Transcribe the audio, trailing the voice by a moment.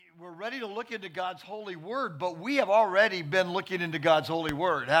we're ready to look into God's holy word, but we have already been looking into God's holy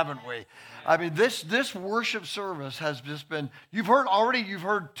word, haven't we? I mean, this worship service has just been, you've heard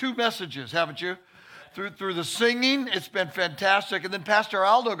two messages, haven't you? Through the singing, it's been fantastic. And then Pastor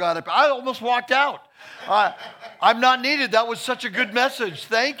Aldo got up. I almost walked out. I'm not needed. That was such a good message.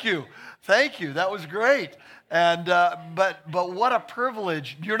 Thank you. That was great. And but what a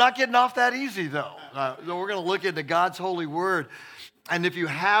privilege. You're not getting off that easy, though. So we're going to look into God's holy word. And if you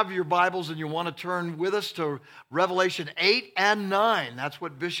have your Bibles and you want to turn with us to Revelation 8 and 9, that's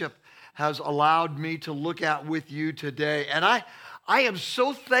what Bishop has allowed me to look at with you today. And I am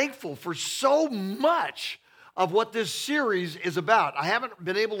so thankful for so much of what this series is about. I haven't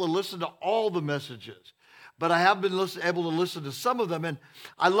been able to listen to all the messages, but I have been able to listen to some of them. And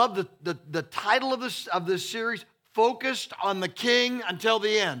I love the title of this series, Focused on the King Until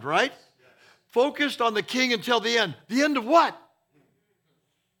the End, right? Yes. Focused on the King until the end. The end of what?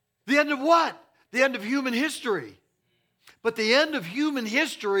 The end of what? The end of human history. But the end of human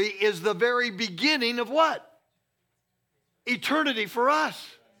history is the very beginning of what? Eternity for us.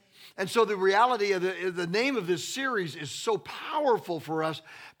 And so the reality of the name of this series is so powerful for us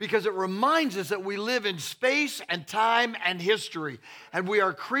because it reminds us that we live in space and time and history. And we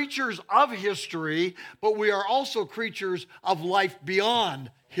are creatures of history, but we are also creatures of life beyond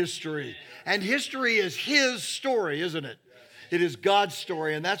history. And history is His story, isn't it? It is God's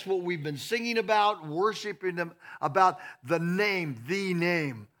story, and that's what we've been singing about, worshiping Him about the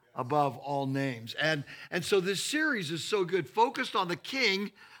name above all names. And so this series is so good, focused on the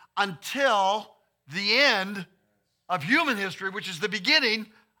King until the end of human history, which is the beginning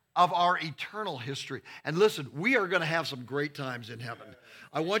of our eternal history. And listen, we are going to have some great times in heaven.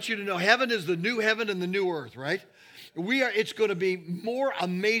 I want you to know heaven is the new heaven and the new earth, right? It's going to be more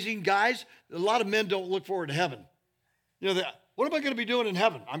amazing. Guys, a lot of men don't look forward to heaven. You know, what am I going to be doing in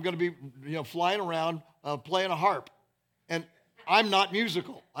heaven? I'm going to be, flying around, playing a harp. And I'm not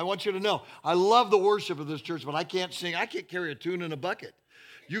musical. I want you to know. I love the worship of this church, but I can't sing. I can't carry a tune in a bucket.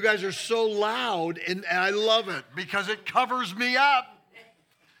 You guys are so loud, and I love it because it covers me up.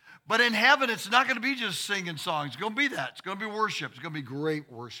 But in heaven, it's not going to be just singing songs. It's going to be that. It's going to be worship. It's going to be great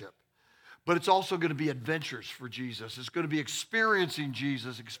worship. But it's also going to be adventures for Jesus. It's going to be experiencing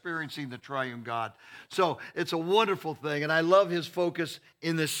Jesus, experiencing the triune God. So it's a wonderful thing, and I love His focus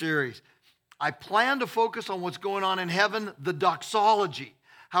in this series. I plan to focus on what's going on in heaven, the doxology,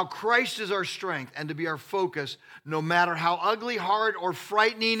 how Christ is our strength, and to be our focus no matter how ugly, hard, or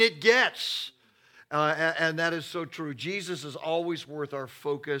frightening it gets. And that is so true. Jesus is always worth our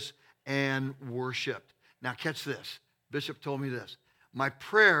focus and worship. Now catch this. Bishop told me this. My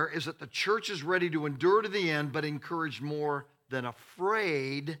prayer is that the church is ready to endure to the end, but encouraged more than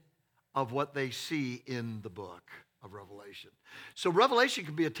afraid of what they see in the book of Revelation. So Revelation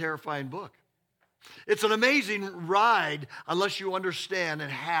can be a terrifying book. It's an amazing ride unless you understand and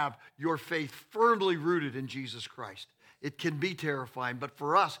have your faith firmly rooted in Jesus Christ. It can be terrifying, but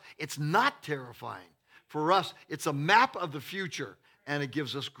for us, it's not terrifying. For us, it's a map of the future, and it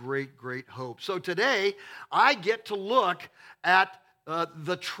gives us great, great hope. So today, I get to look at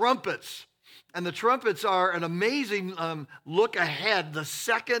the trumpets. And the trumpets are an amazing look ahead, the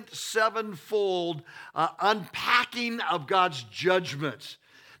second sevenfold unpacking of God's judgments.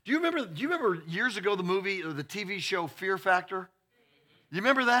 Do you remember years ago the movie or the TV show Fear Factor? You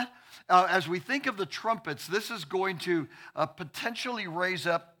remember that? As we think of the trumpets, this is going to potentially raise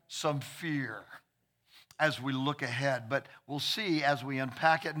up some fear as we look ahead, but we'll see as we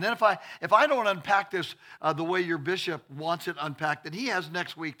unpack it. And then if I don't unpack this the way your bishop wants it unpacked, then he has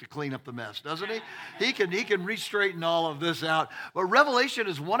next week to clean up the mess, doesn't he? He can re-straighten all of this out. But Revelation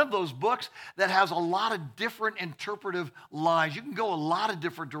is one of those books that has a lot of different interpretive lines. You can go a lot of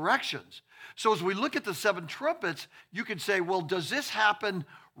different directions. So as we look at the seven trumpets, you can say, well, does this happen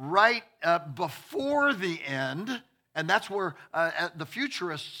right before the end? And that's where the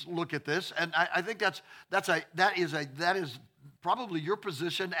futurists look at this, and I think that is probably your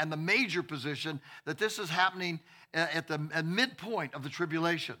position and the major position that this is happening at the midpoint of the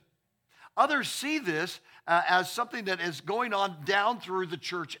tribulation. Others see this as something that is going on down through the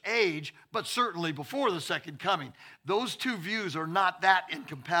church age, but certainly before the second coming. Those two views are not that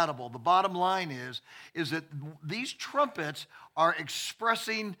incompatible. The bottom line is that these trumpets are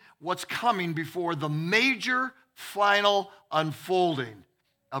expressing what's coming before the major final unfolding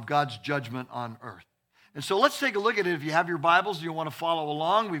of God's judgment on earth. And so let's take a look at it. If you have your Bibles and you want to follow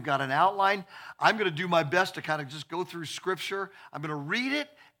along, we've got an outline. I'm going to do my best to kind of just go through Scripture. I'm going to read it,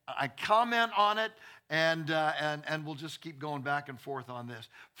 I comment on it, and we'll just keep going back and forth on this.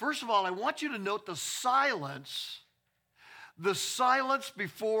 First of all, I want you to note the silence The silence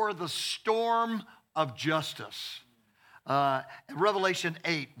before the storm of justice. Revelation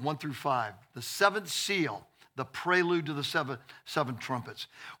 8, 1 through 5, the seventh seal, the prelude to the seven trumpets.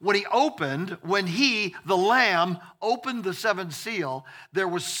 When he, the Lamb, opened the seventh seal, there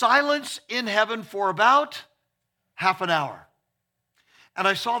was silence in heaven for about half an hour. And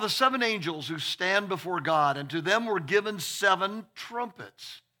I saw the seven angels who stand before God, and to them were given seven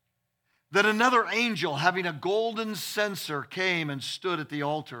trumpets. Then another angel, having a golden censer, came and stood at the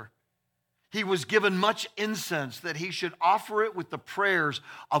altar. He was given much incense, that he should offer it with the prayers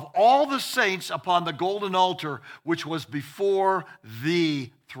of all the saints upon the golden altar, which was before the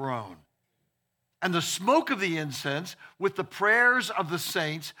throne. And the smoke of the incense, with the prayers of the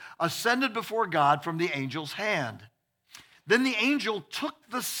saints, ascended before God from the angel's hand. Then the angel took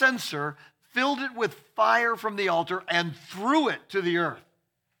the censer, filled it with fire from the altar, and threw it to the earth.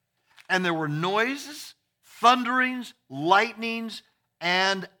 And there were noises, thunderings, lightnings,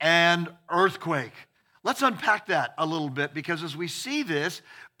 and an earthquake. Let's unpack that a little bit, because as we see this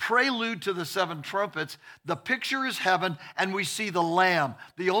prelude to the seven trumpets, the picture is heaven, and we see the Lamb,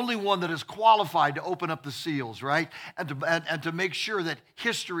 the only one that is qualified to open up the seals, right? And to make sure that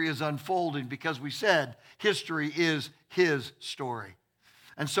history is unfolding, because we said history is his story.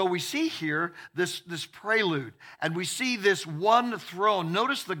 And so we see here this prelude, and we see this one throne.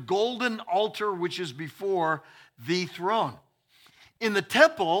 Notice the golden altar which is before the throne. In the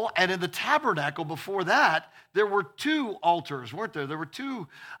temple and in the tabernacle before that, there were two altars, weren't there? There were two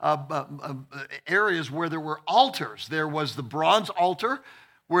areas where there were altars. There was the bronze altar,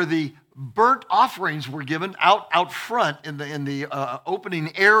 where the burnt offerings were given out front in the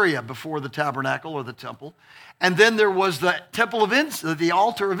opening area before the tabernacle or the temple. And then there was the the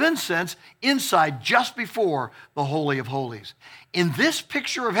altar of incense inside, just before the Holy of Holies. In this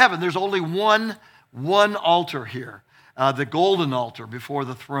picture of heaven, there's only one altar here. The golden altar before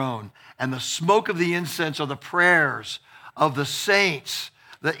the throne, and the smoke of the incense are the prayers of the saints.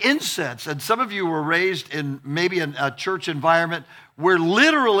 The incense, and some of you were raised in maybe a church environment where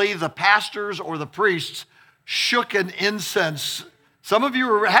literally the pastors or the priests shook an incense. Some of you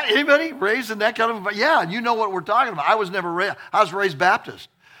were, anybody raised in that kind of, yeah, and you know what we're talking about. I was raised Baptist.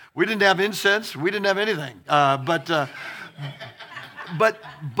 We didn't have incense. We didn't have anything. But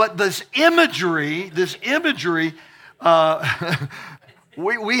this imagery,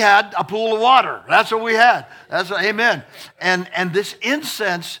 we had a pool of water. That's what we had. Amen. And this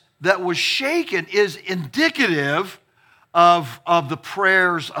incense that was shaken is indicative of the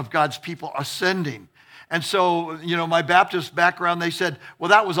prayers of God's people ascending. And so, my Baptist background, they said, well,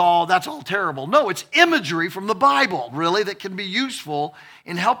 that's all terrible. No, it's imagery from the Bible, really, that can be useful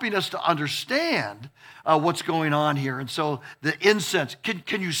in helping us to understand what's going on here. And so the incense,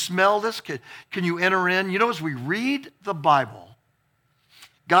 can you smell this? Can you enter in? As we read the Bible,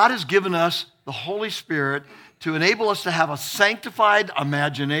 God has given us the Holy Spirit to enable us to have a sanctified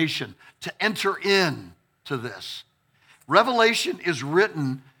imagination, to enter in to this. Revelation is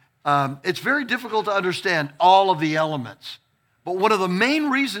written, it's very difficult to understand all of the elements. But one of the main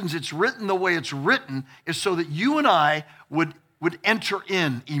reasons it's written the way it's written is so that you and I would enter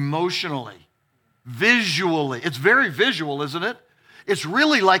in emotionally, visually. It's very visual, isn't it? It's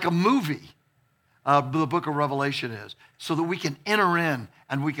really like a movie, the book of Revelation is, so that we can enter in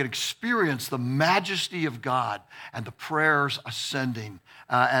and we can experience the majesty of God and the prayers ascending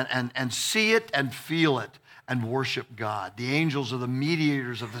and see it and feel it and worship God. The angels are the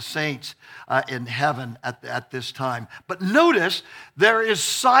mediators of the saints in heaven at this time. But notice, there is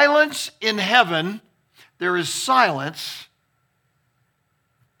silence in heaven. There is silence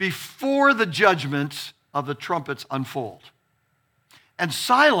before the judgments of the trumpets unfold. And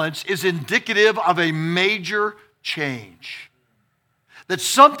silence is indicative of a major change. That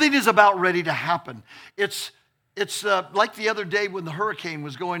something is about ready to happen. It's like the other day when the hurricane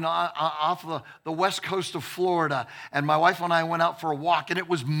was going off the west coast of Florida, and my wife and I went out for a walk, and it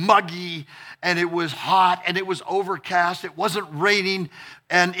was muggy, and it was hot, and it was overcast. It wasn't raining,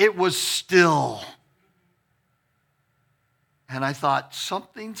 and it was still. And I thought,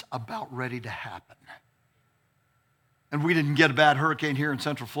 something's about ready to happen. And we didn't get a bad hurricane here in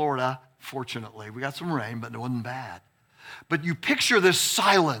Central Florida, fortunately. We got some rain, but it wasn't bad. But you picture this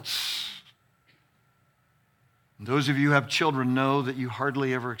silence. And those of you who have children know that you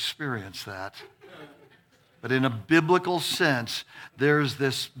hardly ever experience that. But in a biblical sense, there's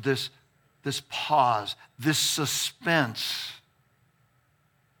this pause, this suspense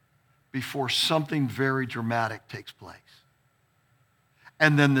before something very dramatic takes place.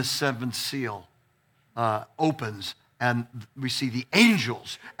 And then the seventh seal opens, and we see the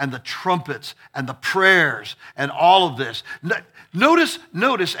angels and the trumpets and the prayers and all of this. Notice,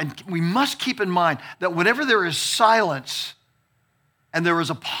 and we must keep in mind that whenever there is silence and there is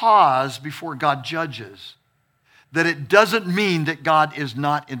a pause before God judges, that it doesn't mean that God is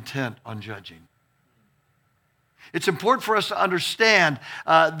not intent on judging. It's important for us to understand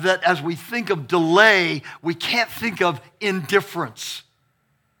that as we think of delay, we can't think of indifference.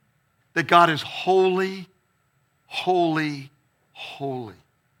 That God is holy, holy, holy.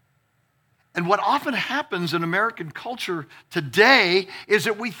 And what often happens in American culture today is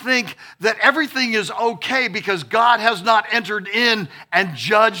that we think that everything is okay because God has not entered in and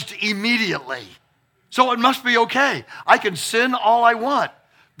judged immediately. So it must be okay. I can sin all I want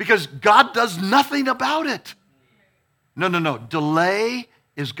because God does nothing about it. No. Delay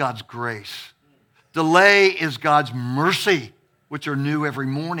is God's grace. Delay is God's mercy, which are new every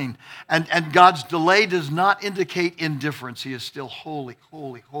morning. And God's delay does not indicate indifference. He is still holy,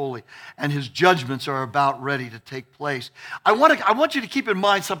 holy, holy. And his judgments are about ready to take place. I want you to keep in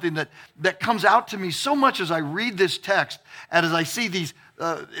mind something that comes out to me so much as I read this text and as I see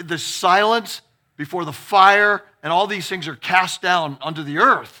the silence before the fire and all these things are cast down onto the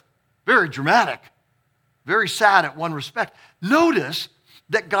earth. Very dramatic. Very sad at one respect. Notice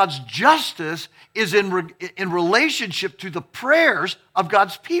that God's justice is in relationship to the prayers of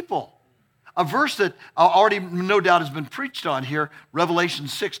God's people. A verse that already no doubt has been preached on here, Revelation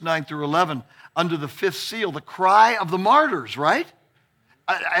 6, 9 through 11, under the fifth seal, the cry of the martyrs, right?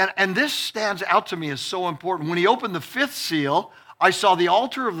 And this stands out to me as so important. When he opened the fifth seal, I saw the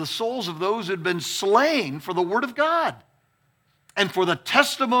altar of the souls of those who had been slain for the word of God and for the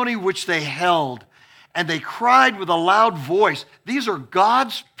testimony which they held. And they cried with a loud voice. These are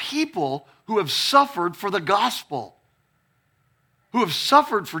God's people who have suffered for the gospel, who have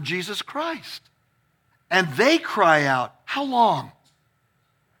suffered for Jesus Christ. And they cry out, how long?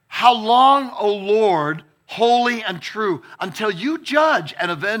 How long, O Lord, holy and true, until you judge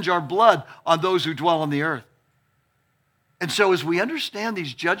and avenge our blood on those who dwell on the earth? And so as we understand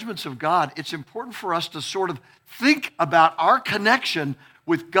these judgments of God, it's important for us to sort of think about our connection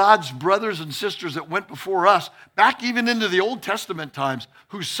with God's brothers and sisters that went before us, back even into the Old Testament times,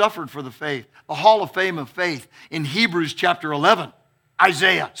 who suffered for the faith. The Hall of Fame of Faith in Hebrews chapter 11.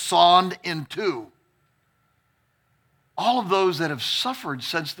 Isaiah, sawned in two. All of those that have suffered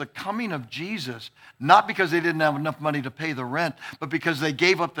since the coming of Jesus, not because they didn't have enough money to pay the rent, but because they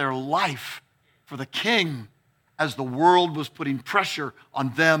gave up their life for the King as the world was putting pressure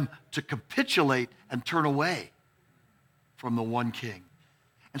on them to capitulate and turn away from the one King.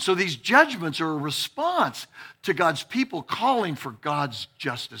 And so these judgments are a response to God's people calling for God's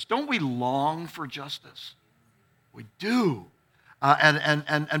justice. Don't we long for justice? We do.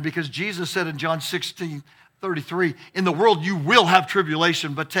 And because Jesus said in John 16:33, in the world you will have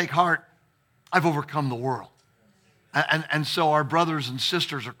tribulation, but take heart, I've overcome the world. And so our brothers and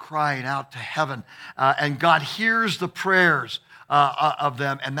sisters are crying out to heaven, and God hears the prayers of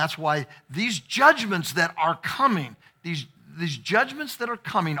them. And that's why these judgments that are coming, these judgments that are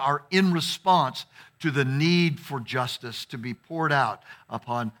coming are in response to the need for justice to be poured out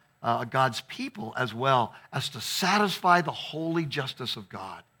upon God's people as well as to satisfy the holy justice of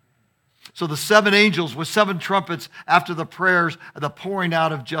God. So the seven angels with seven trumpets after the prayers, the pouring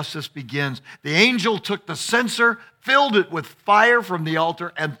out of justice begins. The angel took the censer, filled it with fire from the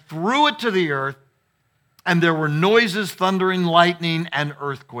altar, and threw it to the earth. And there were noises, thundering, lightning, and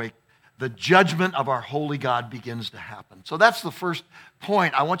earthquake. The judgment of our holy God begins to happen. So that's the first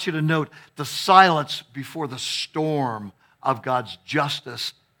point. I want you to note the silence before the storm of God's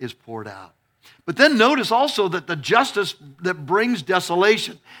justice is poured out. But then notice also that the justice that brings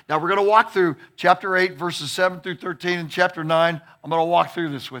desolation. Now we're going to walk through chapter 8, verses 7 through 13, and chapter 9. I'm going to walk through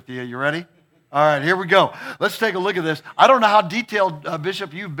this with you. You ready? All right, here we go. Let's take a look at this. I don't know how detailed,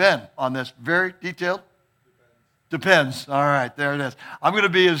 Bishop, you've been on this. Very detailed? Depends. All right, there it is. I'm going to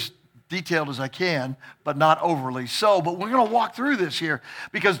be as detailed as I can, but not overly so. But we're going to walk through this here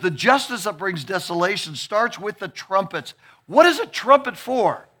because the justice that brings desolation starts with the trumpets. What is a trumpet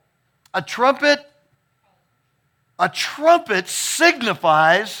for? A trumpet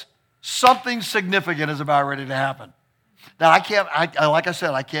signifies something significant is about ready to happen. Now, like I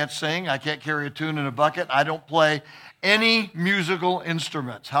said, I can't sing. I can't carry a tune in a bucket. I don't play any musical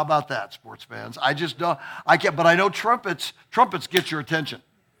instruments. How about that, sports fans? I just don't. I can't, but I know trumpets get your attention.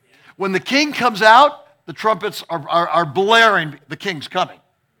 When the king comes out, the trumpets are blaring, the king's coming,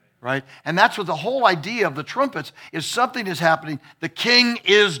 right? And that's what the whole idea of the trumpets is. Something is happening. The king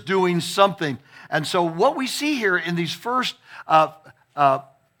is doing something. And so what we see here in these first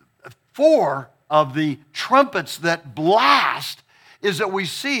four of the trumpets that blast is that we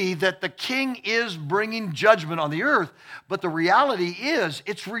see that the king is bringing judgment on the earth, but the reality is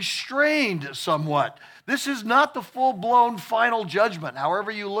it's restrained somewhat. This is not the full-blown final judgment. However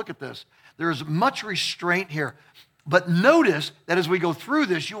you look at this, there is much restraint here. But notice that as we go through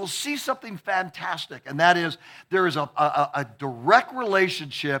this, you will see something fantastic, and that is there is a direct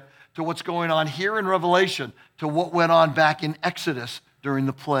relationship to what's going on here in Revelation to what went on back in Exodus during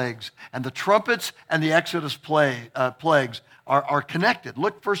the plagues. And the trumpets and the Exodus plagues are connected.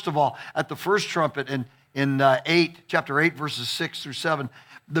 Look, first of all, at the first trumpet in chapter 8, verses 6 through 7.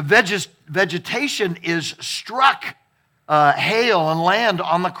 The vegetation is struck, hail and land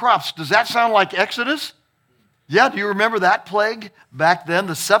on the crops. Does that sound like Exodus? Yeah, do you remember that plague back then,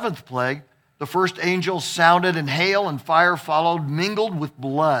 the seventh plague? The first angel sounded, and hail and fire followed, mingled with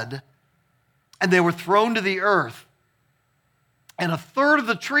blood, and they were thrown to the earth. And a third of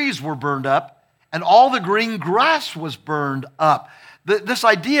the trees were burned up, and all the green grass was burned up. This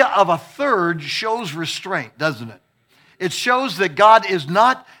idea of a third shows restraint, doesn't it? It shows that God is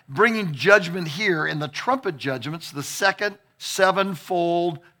not bringing judgment here in the trumpet judgments, the second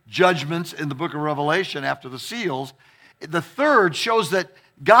sevenfold judgments in the book of Revelation after the seals. The third shows that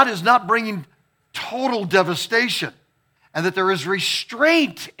God is not bringing total devastation and that there is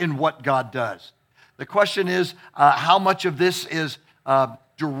restraint in what God does. The question is, how much of this is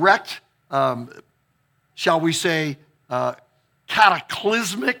direct, shall we say,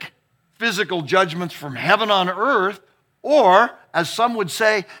 cataclysmic physical judgments from heaven on earth, or, as some would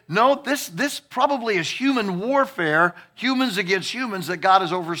say, no, this probably is human warfare, humans against humans that God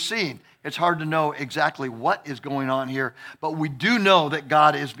has overseen. It's hard to know exactly what is going on here, but we do know that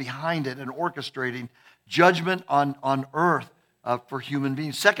God is behind it and orchestrating judgment on earth for human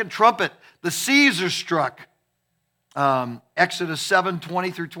beings. Second trumpet, the seas are struck. Exodus 7,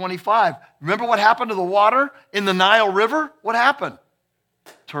 20 through 25. Remember what happened to the water in the Nile River? What happened?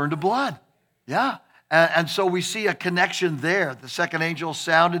 Turned to blood. Yeah. And so we see a connection there. The second angel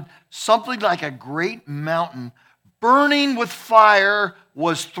sounded, something like a great mountain burning with fire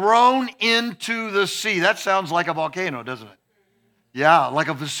was thrown into the sea. That sounds like a volcano, doesn't it? Yeah, like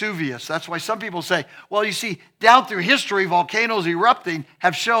a Vesuvius. That's why some people say, well, you see, down through history, volcanoes erupting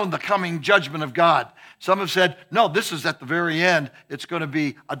have shown the coming judgment of God. Some have said, no, this is at the very end. It's going to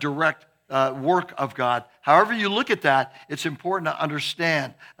be a direct work of God. However you look at that, it's important to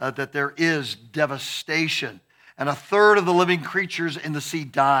understand that there is devastation. And a third of the living creatures in the sea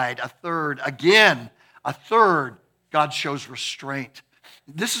died. A third, God shows restraint.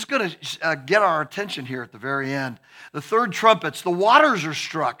 This is going to get our attention here at the very end. The third trumpets, the waters are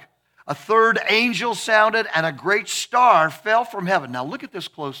struck. A third angel sounded, and a great star fell from heaven. Now look at this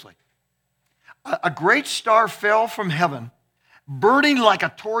closely. A great star fell from heaven, burning like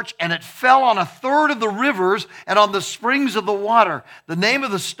a torch, and it fell on a third of the rivers and on the springs of the water. The name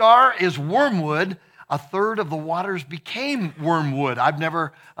of the star is wormwood. A third of the waters became wormwood. I've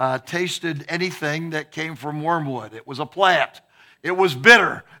never tasted anything that came from wormwood. It was a plant. It was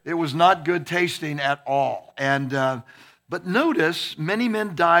bitter. It was not good tasting at all. But notice, many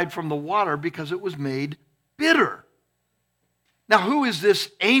men died from the water because it was made bitter. Now, who is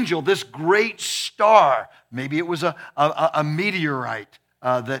this angel, this great star? Maybe it was a meteorite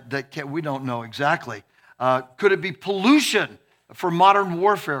we don't know exactly. Could it be pollution for modern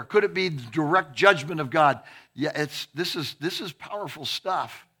warfare? Could it be the direct judgment of God? Yeah, this is powerful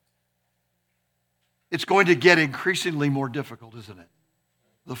stuff. It's going to get increasingly more difficult, isn't it?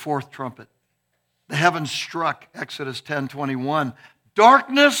 The fourth trumpet. The heavens struck, Exodus 10:21.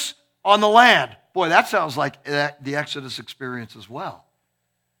 Darkness on the land. Boy, that sounds like the Exodus experience as well.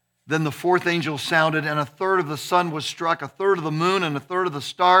 Then the fourth angel sounded, and a third of the sun was struck, a third of the moon, and a third of the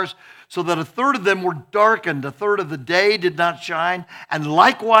stars, so that a third of them were darkened, a third of the day did not shine, and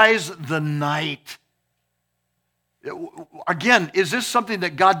likewise the night. Again, is this something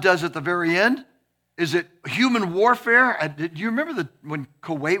that God does at the very end? Is it human warfare? Do you remember when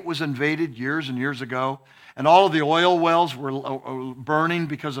Kuwait was invaded years and years ago, and all of the oil wells were burning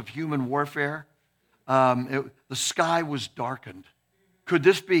because of human warfare? The sky was darkened. Could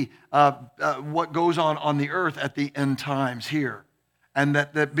this be what goes on the earth at the end times here? And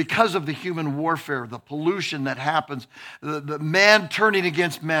that because of the human warfare, the pollution that happens, the man turning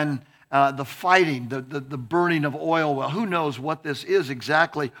against men, the fighting, the burning of oil well, who knows what this is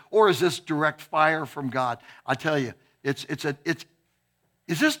exactly? Or is this direct fire from God? I tell you, is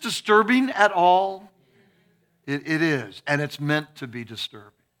this disturbing at all? It is, and it's meant to be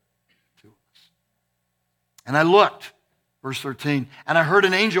disturbing to us. And I looked, verse 13, and I heard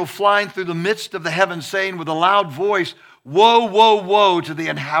an angel flying through the midst of the heavens saying with a loud voice, woe, woe, woe to the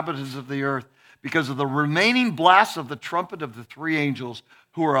inhabitants of the earth, because of the remaining blasts of the trumpet of the three angels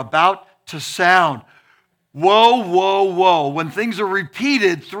who are about to sound. Whoa, whoa, whoa. When things are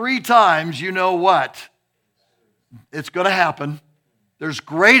repeated 3 times, you know what? It's going to happen. There's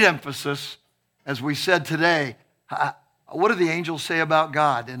great emphasis, as we said today. What do the angels say about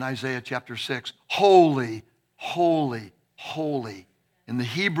God in Isaiah chapter 6? Holy, holy, holy. In the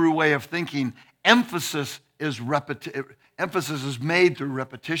Hebrew way of thinking, emphasis is made through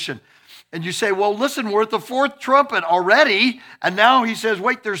repetition. And you say, well, listen, we're at the 4th trumpet already, and now he says,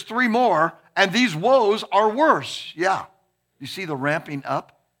 wait, there's 3 more, and these woes are worse. Yeah. You see the ramping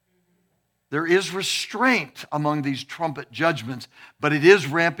up? There is restraint among these trumpet judgments, but it is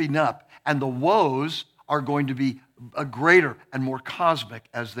ramping up, and the woes are going to be greater and more cosmic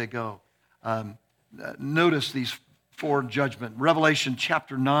as they go. Notice these 4 judgments. Revelation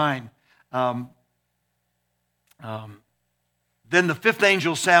chapter 9. Then the 5th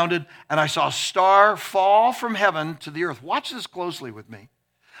angel sounded, and I saw a star fall from heaven to the earth. Watch this closely with me.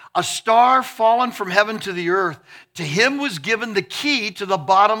 A star fallen from heaven to the earth. To him was given the key to the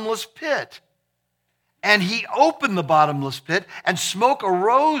bottomless pit. And he opened the bottomless pit, and smoke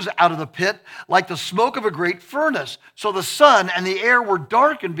arose out of the pit like the smoke of a great furnace. So the sun and the air were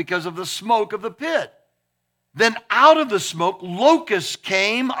darkened because of the smoke of the pit. Then out of the smoke, locusts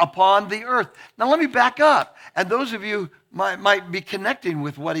came upon the earth. Now let me back up. And those of you might be connecting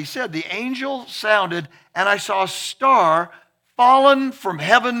with what he said. The angel sounded, and I saw a star fallen from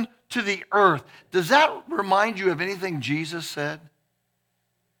heaven to the earth. Does that remind you of anything Jesus said?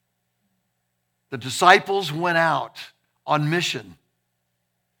 The disciples went out on mission,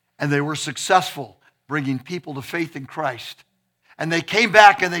 and they were successful bringing people to faith in Christ. And they came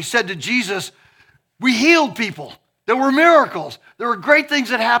back and they said to Jesus, we healed people. There were miracles. There were great things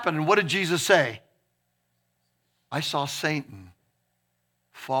that happened. And what did Jesus say? I saw Satan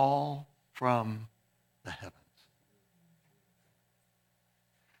fall from the heavens.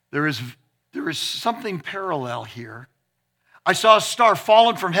 There is something parallel here. I saw a star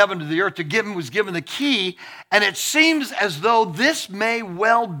fallen from heaven to the earth. To him was given the key, and it seems as though this may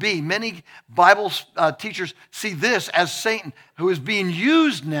well be. Many Bible teachers see this as Satan, who is being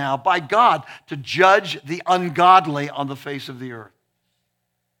used now by God to judge the ungodly on the face of the earth.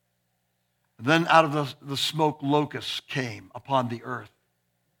 Then out of the smoke, locusts came upon the earth.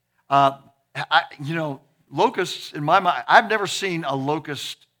 Locusts, in my mind, I've never seen a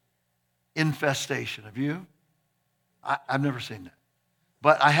locust infestation. Have you? I've never seen that.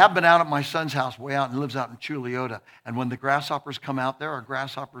 But I have been out at my son's house, way out, and he lives out in Chuliota. And when the grasshoppers come out, there are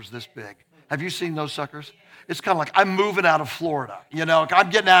grasshoppers this big. Have you seen those suckers? It's kind of like I'm moving out of Florida. I'm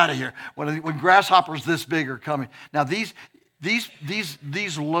getting out of here when grasshoppers this big are coming. Now these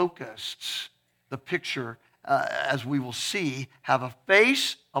locusts, the picture, as we will see, have a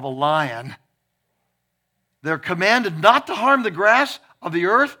face of a lion. They're commanded not to harm the grass of the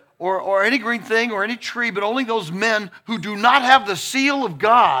earth or any green thing or any tree, but only those men who do not have the seal of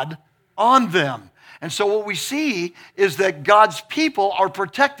God on them. And so what we see is that God's people are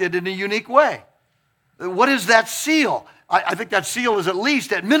protected in a unique way. What is that seal? I think that seal is at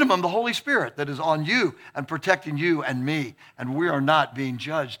least, at minimum, the Holy Spirit that is on you and protecting you and me. And we are not being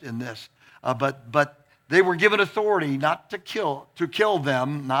judged in this. But they were given authority not to kill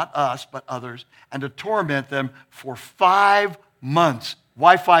them, not us, but others, and to torment them for 5 months.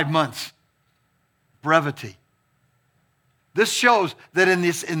 Why 5 months? Brevity. This shows that in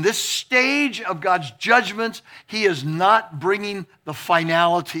this stage of God's judgments, he is not bringing the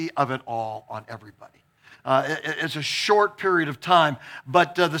finality of it all on everybody. It's a short period of time,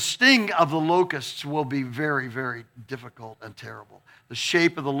 but the sting of the locusts will be very, very difficult and terrible. The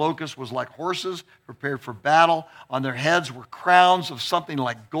shape of the locust was like horses prepared for battle. On their heads were crowns of something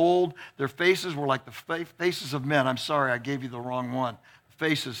like gold. Their faces were like the faces of men. I'm sorry, I gave you the wrong one.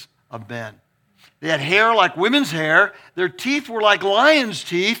 Faces of men. They had hair like women's hair. Their teeth were like lions'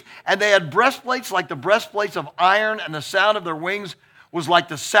 teeth, and they had breastplates like the breastplates of iron, and the sound of their wings was like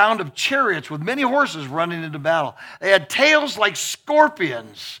the sound of chariots with many horses running into battle. They had tails like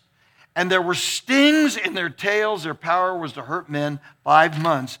scorpions, and there were stings in their tails. Their power was to hurt men 5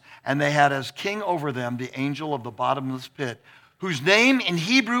 months, and they had as king over them the angel of the bottomless pit, whose name in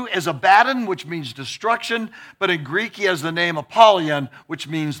Hebrew is Abaddon, which means destruction, but in Greek he has the name Apollyon, which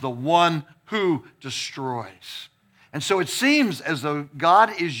means the one who destroys. And so it seems as though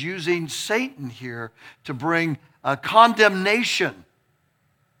God is using Satan here to bring condemnation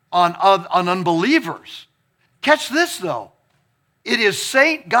on unbelievers. Catch this, though. It is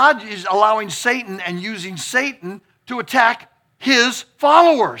Satan. God is allowing Satan and using Satan to attack his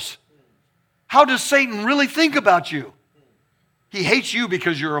followers. How does Satan really think about you? He hates you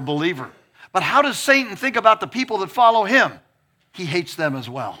because you're a believer. But how does Satan think about the people that follow him? He hates them as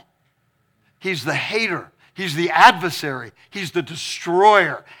well. He's the hater. He's the adversary. He's the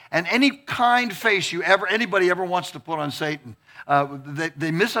destroyer. And any kind face anybody ever wants to put on Satan,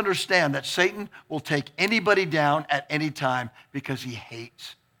 they misunderstand that Satan will take anybody down at any time because he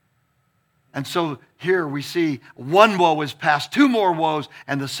hates. And so here we see one woe is past, two more woes,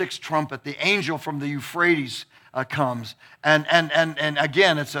 and the sixth trumpet, the angel from the Euphrates comes. And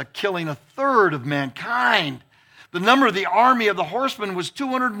again, it's killing a third of mankind. The number of the army of the horsemen was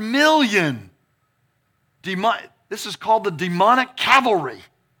 200 million. This is called the demonic cavalry.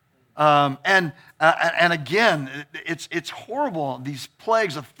 And again, it's horrible. These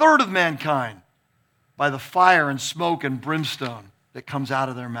plagues, a third of mankind, by the fire and smoke and brimstone that comes out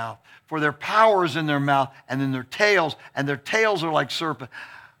of their mouth. For their power is in their mouth and in their tails, and their tails are like serpents.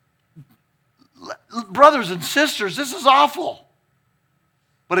 Brothers and sisters, this is awful.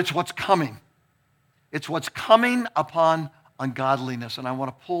 But it's what's coming. It's what's coming upon ungodliness. And I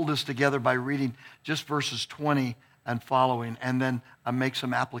want to pull this together by reading just verses 20 and following, and then make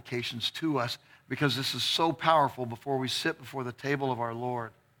some applications to us, because this is so powerful before we sit before the table of our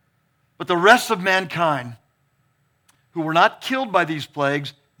Lord. But the rest of mankind who were not killed by these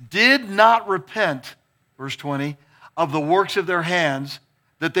plagues did not repent, verse 20, of the works of their hands,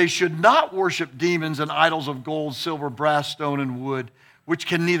 that they should not worship demons and idols of gold, silver, brass, stone, and wood, which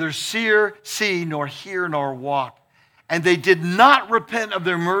can neither see, nor hear, nor walk. And they did not repent of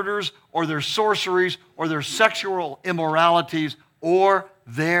their murders, or their sorceries, or their sexual immoralities, or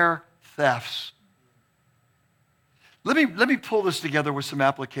their thefts. Let me pull this together with some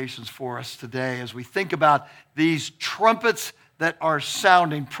applications for us today as we think about these trumpets that are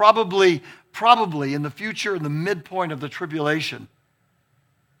sounding, probably in the future, in the midpoint of the tribulation.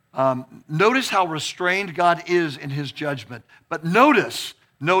 Notice how restrained God is in his judgment. But notice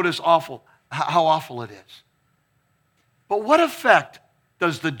how awful it is. But what effect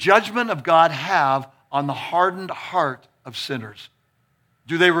does the judgment of God have on the hardened heart of sinners?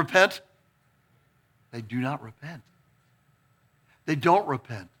 Do they repent? They do not repent. They don't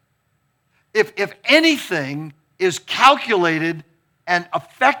repent. If anything is calculated and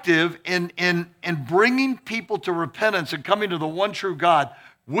effective in bringing people to repentance and coming to the one true God,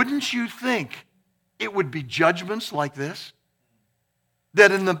 wouldn't you think it would be judgments like this?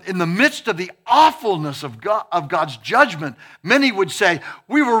 That in the midst of the awfulness of God's judgment, many would say,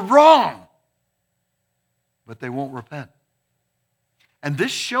 we were wrong. But they won't repent. And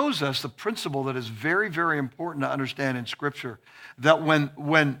this shows us the principle that is very, very important to understand in Scripture. That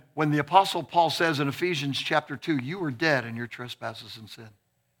when the Apostle Paul says in Ephesians chapter 2, you were dead in your trespasses and sin.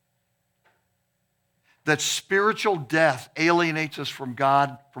 That spiritual death alienates us from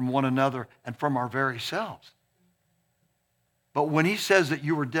God, from one another, and from our very selves. But when he says that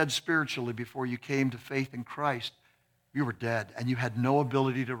you were dead spiritually before you came to faith in Christ, you were dead and you had no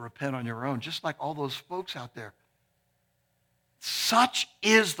ability to repent on your own, just like all those folks out there. Such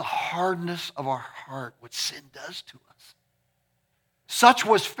is the hardness of our heart, what sin does to us. Such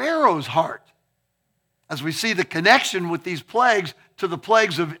was Pharaoh's heart. As we see the connection with these plagues to the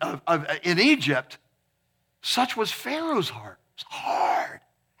plagues in Egypt, such was Pharaoh's heart. It's hard.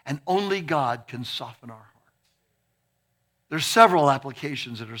 And only God can soften our heart. There's several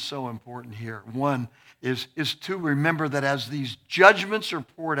applications that are so important here. One is to remember that as these judgments are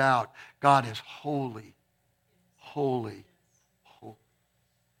poured out, God is holy, holy, holy.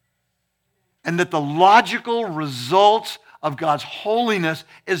 And that the logical result of God's holiness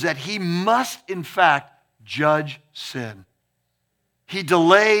is that he must, in fact, judge sin. He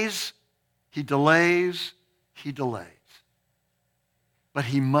delays, he delays, he delays. But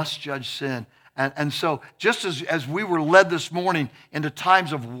he must judge sin. And so just as we were led this morning into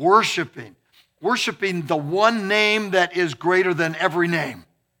times of worshiping the one name that is greater than every name,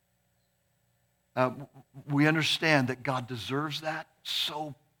 we understand that God deserves that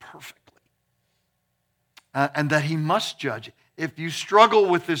so perfectly. And that he must judge. If you struggle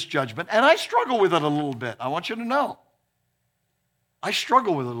with this judgment, and I struggle with it a little bit, I want you to know. I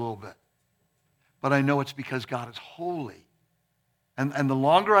struggle with it a little bit. But I know it's because God is holy. And the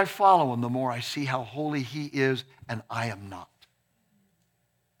longer I follow him, the more I see how holy he is, and I am not.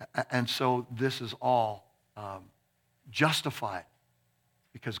 And so this is all justified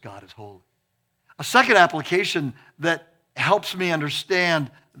because God is holy. A second application that helps me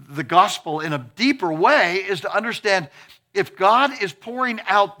understand the gospel in a deeper way is to understand if God is pouring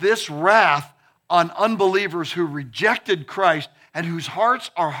out this wrath on unbelievers who rejected Christ and whose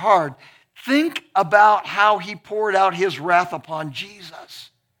hearts are hard, think about how he poured out his wrath upon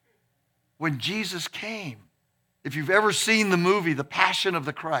Jesus when Jesus came. If you've ever seen the movie, The Passion of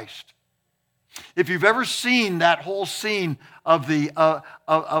the Christ, If you've ever seen that whole scene of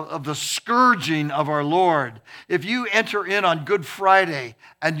the scourging of our Lord, if you enter in on Good Friday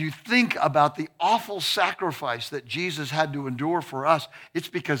and you think about the awful sacrifice that Jesus had to endure for us, it's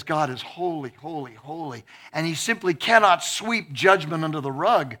because God is holy, holy, holy, and he simply cannot sweep judgment under the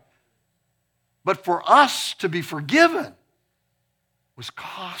rug. But for us to be forgiven was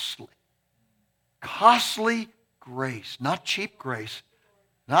costly. Costly grace, not cheap grace.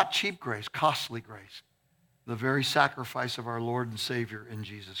 Not cheap grace, costly grace. The very sacrifice of our Lord and Savior in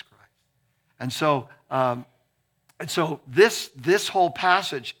Jesus Christ. And so this whole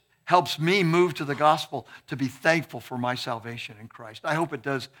passage helps me move to the gospel to be thankful for my salvation in Christ. I hope it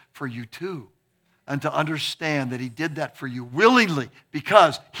does for you too. And to understand that he did that for you willingly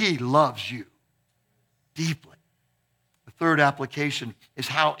because he loves you deeply. The third application is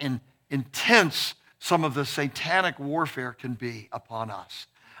how intense some of the satanic warfare can be upon us.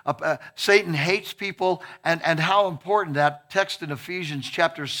 Satan hates people, and how important that text in Ephesians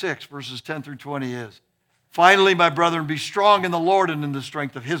chapter 6, verses 10 through 20 is. Finally, my brethren, be strong in the Lord and in the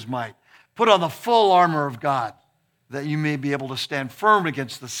strength of his might. Put on the full armor of God, that you may be able to stand firm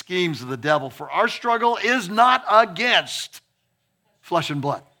against the schemes of the devil. For our struggle is not against flesh and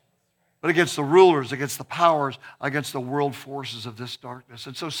blood, but against the rulers, against the powers, against the world forces of this darkness.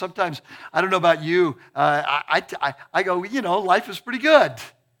 And so sometimes, I don't know about you, I go, life is pretty good.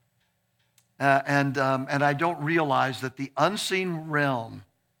 And I don't realize that the unseen realm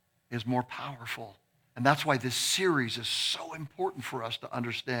is more powerful. And that's why this series is so important for us to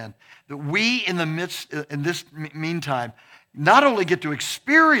understand that we, in this meantime, not only get to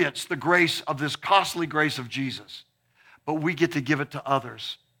experience the grace of this costly grace of Jesus, but we get to give it to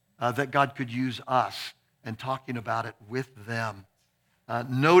others, that God could use us and talking about it with them.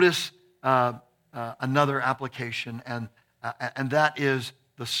 Notice another application, and that is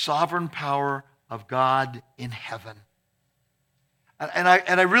the sovereign power of God in heaven. And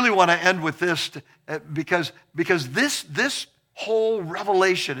I really want to end with this because this whole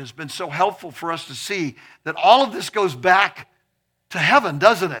revelation has been so helpful for us to see that all of this goes back to heaven,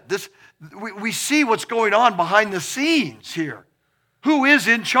 doesn't it? We see what's going on behind the scenes here. Who is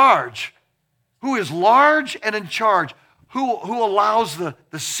in charge? Who is large and in charge? Who allows the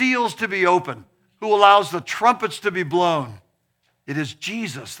seals to be opened? Who allows the trumpets to be blown? It is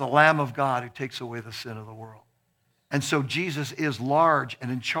Jesus, the Lamb of God, who takes away the sin of the world. And so Jesus is large and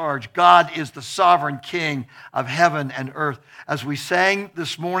in charge. God is the sovereign King of heaven and earth. As we sang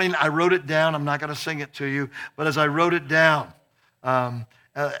this morning, I wrote it down. I'm not going to sing it to you, but as I wrote it down,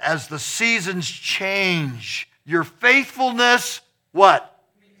 as the seasons change, your faithfulness, what?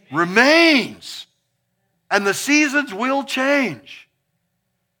 Remains. And the seasons will change.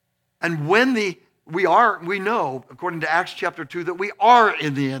 And when we know, according to Acts chapter 2, that we are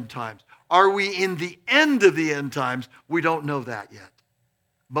in the end times. Are we in the end of the end times? We don't know that yet.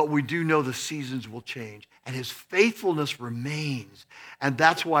 But we do know the seasons will change. And his faithfulness remains. And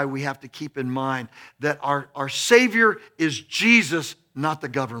that's why we have to keep in mind that our Savior is Jesus, not the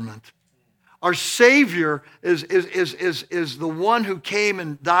government. Our Savior is the one who came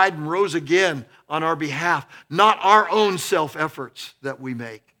and died and rose again on our behalf, not our own self-efforts that we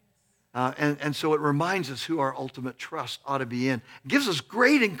make. And so it reminds us who our ultimate trust ought to be in. It gives us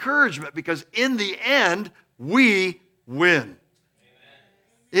great encouragement because in the end, we win. Amen.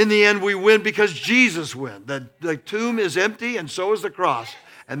 In the end, we win because Jesus wins. The tomb is empty and so is the cross.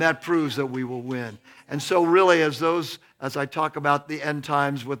 And that proves that we will win. And so really, as I talk about the end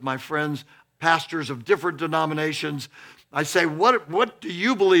times with my friends, pastors of different denominations, I say, what do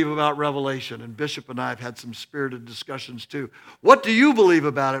you believe about Revelation? And Bishop and I have had some spirited discussions too. What do you believe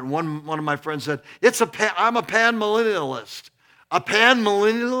about it? And one of my friends said, I'm a panmillennialist. A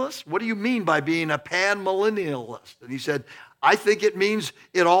panmillennialist? What do you mean by being a panmillennialist? And he said, I think it means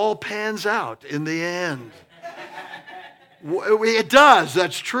it all pans out in the end. It does,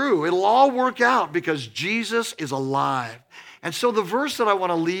 that's true. It'll all work out because Jesus is alive. And so the verse that I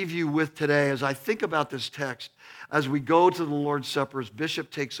want to leave you with today as I think about this text, as we go to the Lord's Supper, as Bishop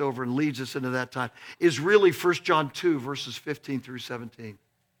takes over and leads us into that time, is really 1 John 2, verses 15 through 17.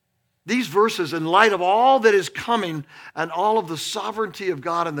 These verses, in light of all that is coming and all of the sovereignty of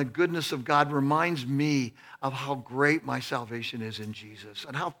God and the goodness of God, reminds me of how great my salvation is in Jesus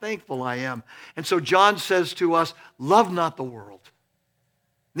and how thankful I am. And so John says to us, love not the world,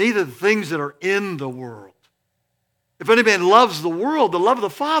 neither the things that are in the world. If any man loves the world, the love of the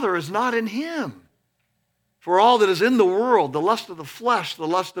Father is not in him. For all that is in the world, the lust of the flesh, the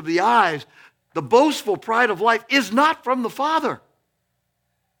lust of the eyes, the boastful pride of life is not from the Father,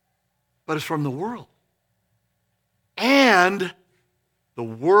 but is from the world. And the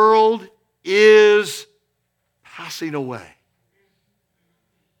world is passing away.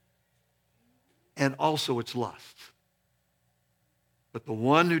 And also its lusts. But the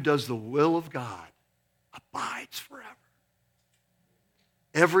one who does the will of God abides forever.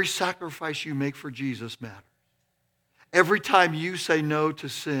 Every sacrifice you make for Jesus matters. Every time you say no to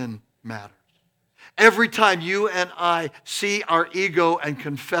sin matters. Every time you and I see our ego and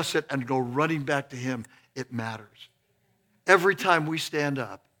confess it and go running back to him, it matters. Every time we stand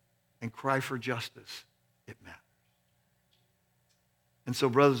up and cry for justice, it matters. And so,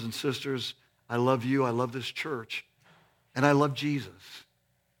 brothers and sisters, I love you, I love this church, and I love Jesus,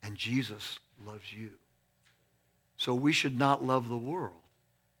 and Jesus loves you. So we should not love the world,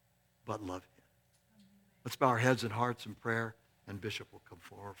 but love him. Let's bow our heads and hearts in prayer, and Bishop will come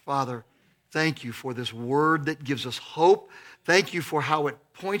forward. Father, thank you for this word that gives us hope. Thank you for how it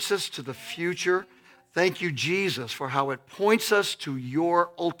points us to the future. Thank you, Jesus, for how it points us to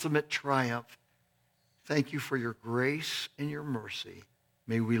your ultimate triumph. Thank you for your grace and your mercy.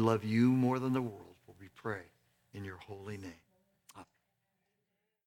 May we love you more than the world, for we pray in your holy name.